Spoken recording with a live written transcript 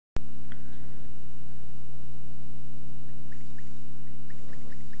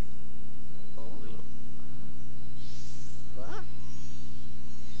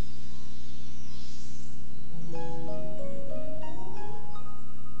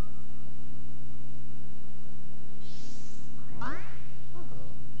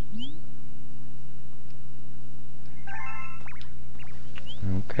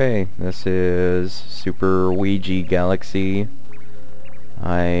Okay, this is Super Weegee Galaxy.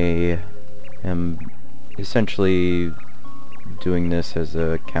 I am essentially doing this as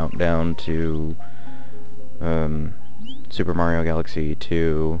a countdown to Super Mario Galaxy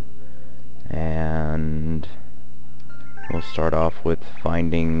 2, and we'll start off with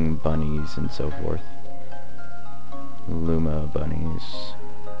finding bunnies and so forth. Luma bunnies.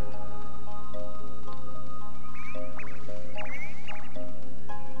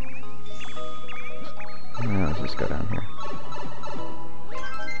 Let's just go down here.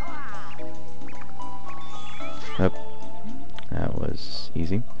 Yep, that was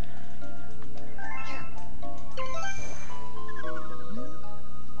easy.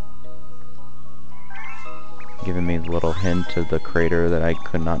 Giving me the little hint of the crater that I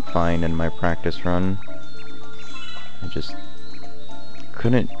could not find in my practice run. I just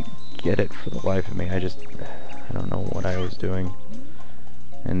couldn't get it for the life of me. I don't know what I was doing.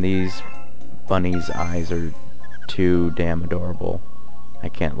 And these bunnies' eyes are too damn adorable. I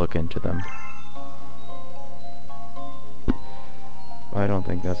can't look into them. I don't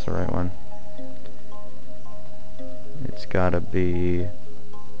think that's the right one. It's gotta be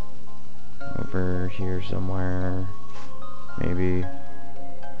over here somewhere. Maybe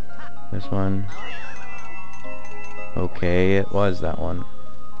this one. Okay, it was that one,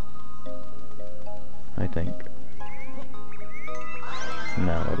 I think.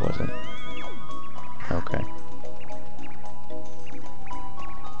 No, it wasn't. Okay.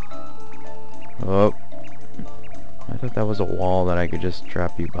 Oh, I thought that was a wall that I could just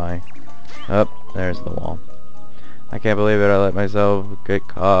trap you by. Oh, there's the wall. I can't believe it, I let myself get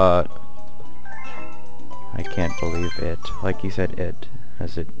caught. I can't believe it. Like you said it,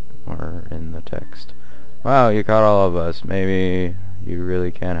 as it were in the text. Wow, you caught all of us. Maybe you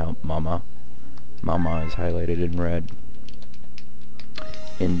really can help Mama. Mama is highlighted in red,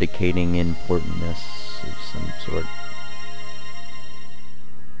 indicating importantness of some sort.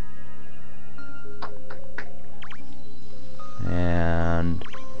 And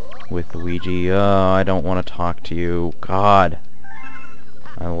with Weegee, oh, I don't want to talk to you. God,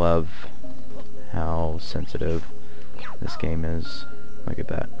 I love how sensitive this game is. Look at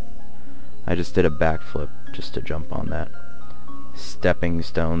that. I just did a backflip just to jump on that. Stepping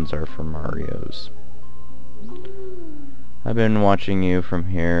stones are for Marios. I've been watching you from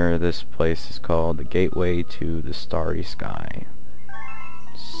here. This place is called the Gateway to the Starry Sky.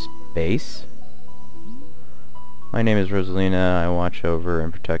 Space? My name is Rosalina. I watch over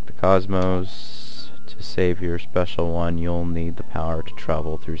and protect the cosmos. To save your special one, you'll need the power to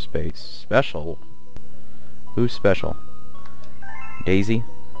travel through space. Special? Who's special? Daisy?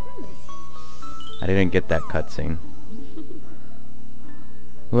 I didn't get that cutscene.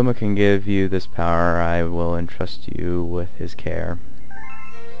 Luma can give you this power. I will entrust you with his care.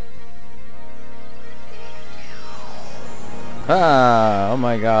 Ah! Oh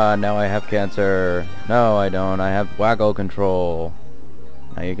my god, now I have cancer. No, I don't. I have waggle control.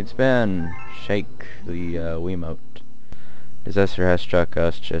 Now you can spin. Shake the Wiimote. Disaster has struck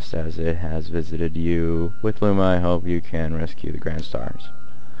us just as it has visited you. With Luma, I hope you can rescue the Grand Stars.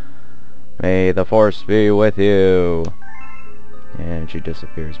 May the Force be with you! And she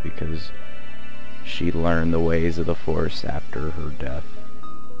disappears because she learned the ways of the Force after her death.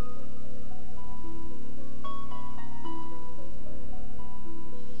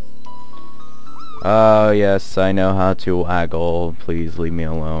 Oh yes, I know how to waggle. Please leave me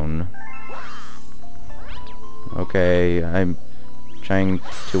alone. Okay, I'm trying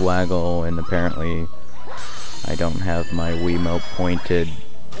to waggle and apparently I don't have my Wiimote pointed.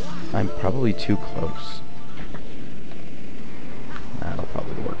 I'm probably too close. That'll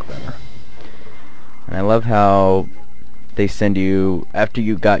probably work better. And I love how they send you, after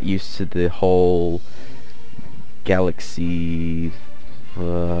you got used to the whole galaxy,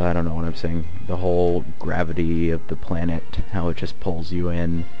 I don't know what I'm saying, the whole gravity of the planet, how it just pulls you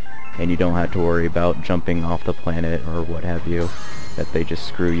in, and you don't have to worry about jumping off the planet or what have you, that they just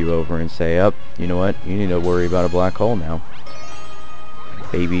screw you over and say, oh, you know what, you need to worry about a black hole now.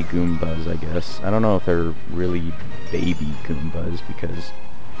 Baby Goombas, I guess. I don't know if they're really baby Goombas, because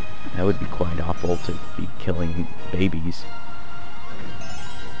that would be quite awful to be killing babies.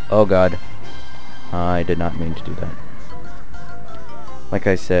 Oh god. I did not mean to do that. Like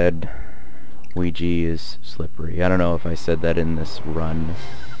I said, Weegee is slippery. I don't know if I said that in this run.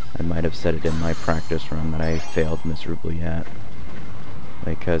 I might have said it in my practice run that I failed miserably at,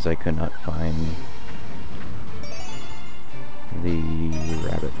 because I could not find the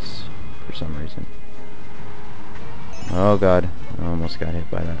rabbits for some reason. Oh god, I almost got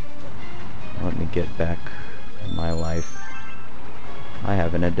hit by that. Let me get back my life. I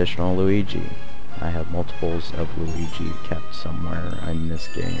have an additional Luigi. I have multiples of Luigi kept somewhere in this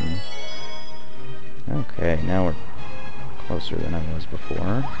game. Okay, now we're closer than I was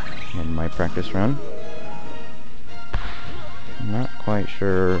before in my practice run. I'm not quite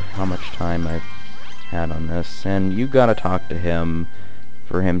sure how much time I've had on this, and you gotta talk to him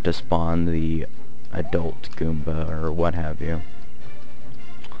for him to spawn the adult Goomba or what have you.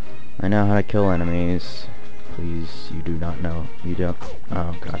 I know how to kill enemies. Please, you do not know. You don't.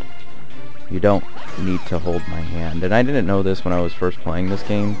 Oh god. You don't need to hold my hand. And I didn't know this when I was first playing this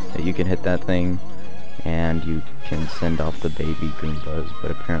game, that you can hit that thing and you can send off the baby Goombas,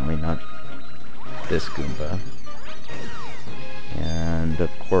 but apparently not this Goomba. And of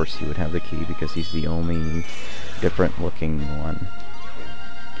course he would have the key because he's the only different looking one.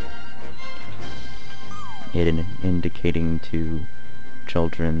 Indicating to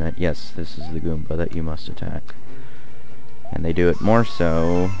children that yes, this is the Goomba that you must attack. And they do it more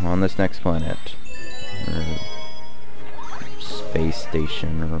so on this next planet, or space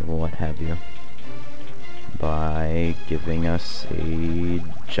station, or what have you, by giving us a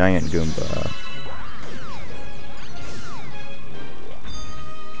giant Goomba.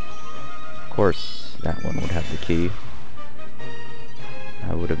 Of course, that one would have the key.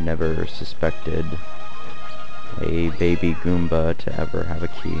 I would have never suspected a baby Goomba to ever have a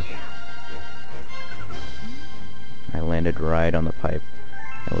key. I landed right on the pipe.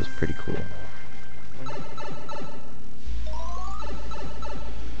 That was pretty cool.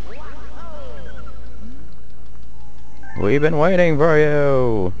 We've been waiting for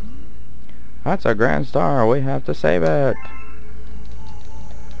you! That's a grand star, we have to save it!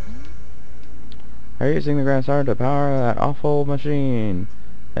 They're using the grand star to power that awful machine.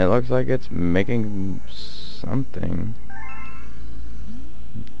 It looks like it's making something.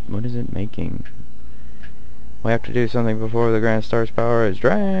 What is it making? We have to do something before the Grand Star's power is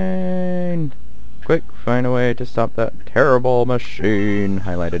drained! Quick, find a way to stop that terrible machine!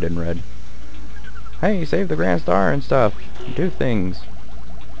 Highlighted in red. Hey, save the Grand Star and stuff! Do things!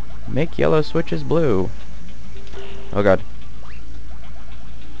 Make yellow switches blue! Oh god.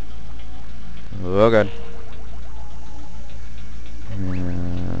 Oh god.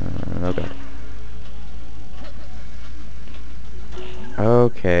 Oh god.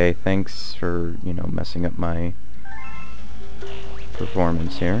 Okay, thanks for, you know, messing up my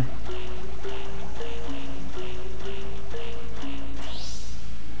performance here.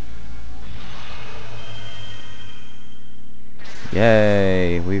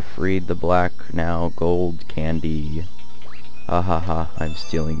 Yay! We freed the black, now gold candy. Ha ha ha, I'm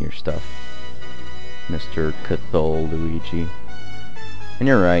stealing your stuff, Mr. Cathol Luigi. And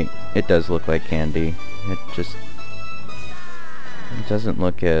you're right, it does look like candy. It doesn't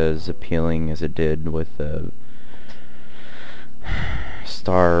look as appealing as it did with the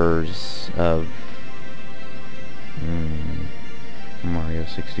stars of Mario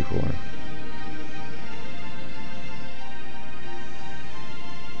 64.